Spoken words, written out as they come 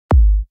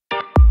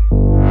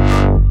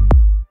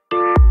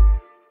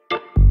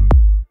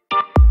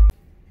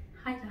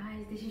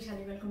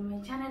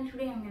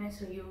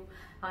show you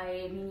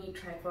a mini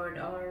tripod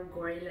or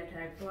gorilla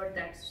tripod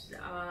that's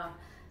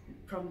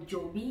from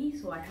Joby.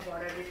 So I have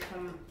ordered it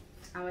from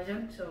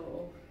Amazon.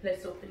 So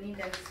let's open it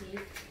and see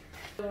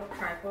the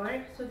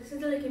tripod. So this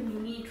is like a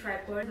mini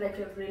tripod, like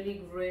a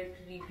really great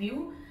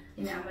review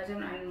in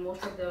Amazon, and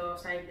most of the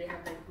site they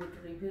have like good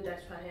review.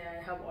 That's why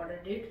I have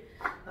ordered it.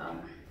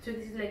 So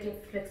this is like a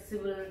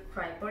flexible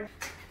tripod.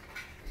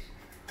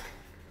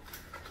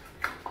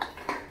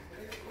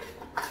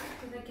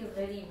 It's like a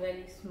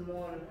very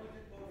small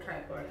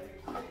tripod.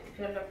 If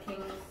you're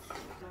looking,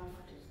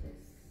 what is this?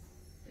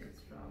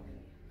 It's probably,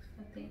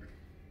 I think.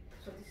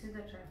 So this is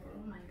the tripod.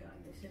 Oh my god,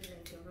 this is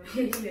like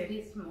a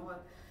very small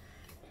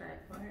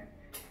tripod.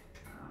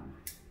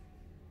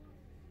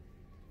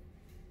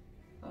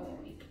 Oh,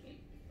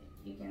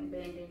 you can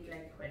bend it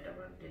like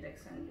whatever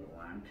direction you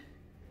want.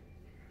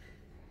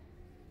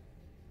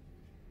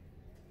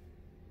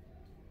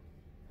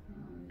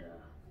 And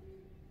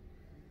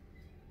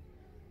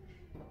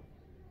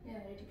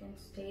yeah, it can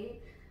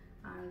stay.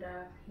 And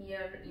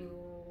here you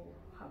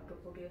have to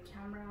put your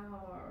camera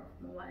or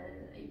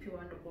mobile. If you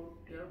want to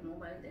put your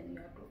mobile, then you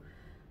have to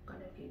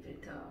connect it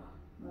with a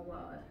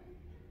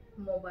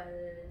mobile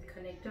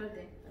connector.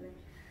 Then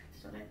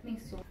so let me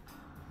show.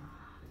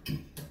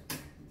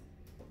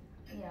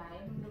 Yeah,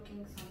 I'm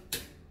looking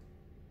something.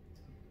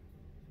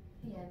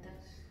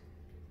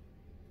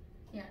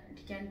 Yeah,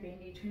 it can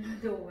bend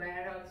it the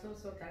wire also.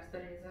 So that's the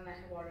reason I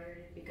have ordered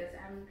it, because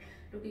I'm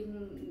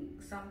looking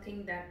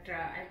something that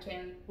I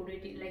can put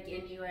it in like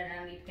anywhere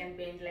and it can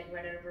bend like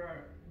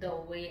whatever the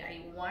way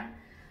I want.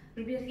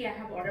 Previously I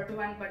have ordered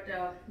one, but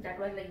that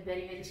was like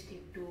very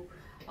stiff to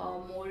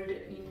mold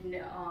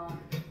in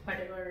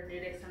whatever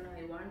direction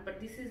I want. But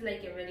this is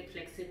like a very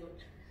flexible.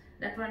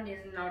 That one is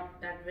not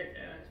that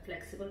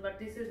flexible, but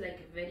this is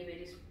like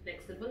very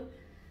flexible.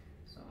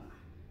 So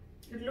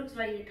it looks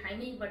very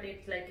tiny, but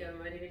it's like a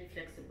very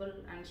flexible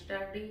and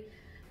sturdy.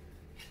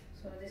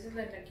 So this is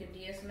like a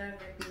DSLR.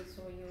 Let me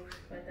show you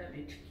whether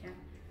it can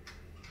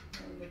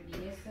bring the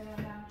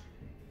DSLR out.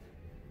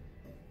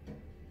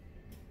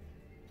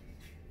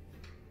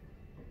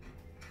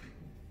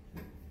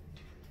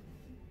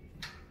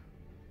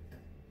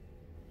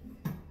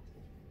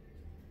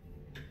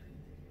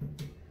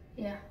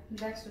 Yeah,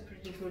 that's a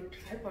pretty good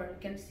tripod. You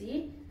can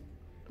see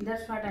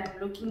that's what I'm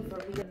looking for,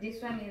 because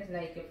this one is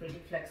like a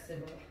pretty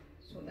flexible.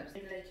 So that's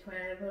like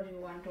wherever you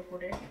want to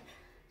put it.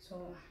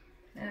 So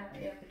yeah,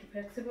 pretty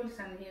flexible.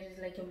 And here is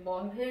like a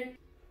ball head.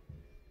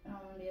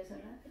 Yes,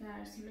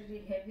 yeah, it's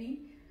really heavy.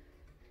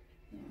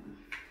 Yeah.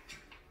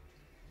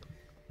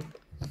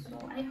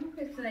 So I hope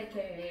it's like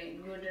a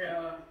good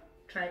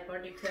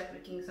tripod. If you are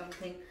looking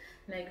something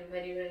like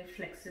very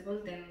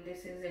flexible, then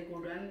this is a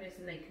good one. This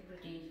is like a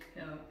pretty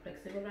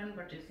flexible one,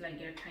 but it's like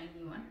a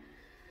tiny one.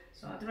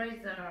 So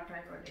otherwise the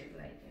tripod is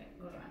like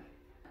a good one.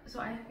 So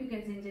I hope you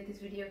guys enjoyed this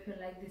video. If you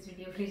like this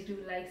video, please do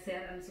like,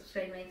 share and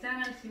subscribe my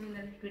channel. See you in the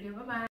next video. Bye bye.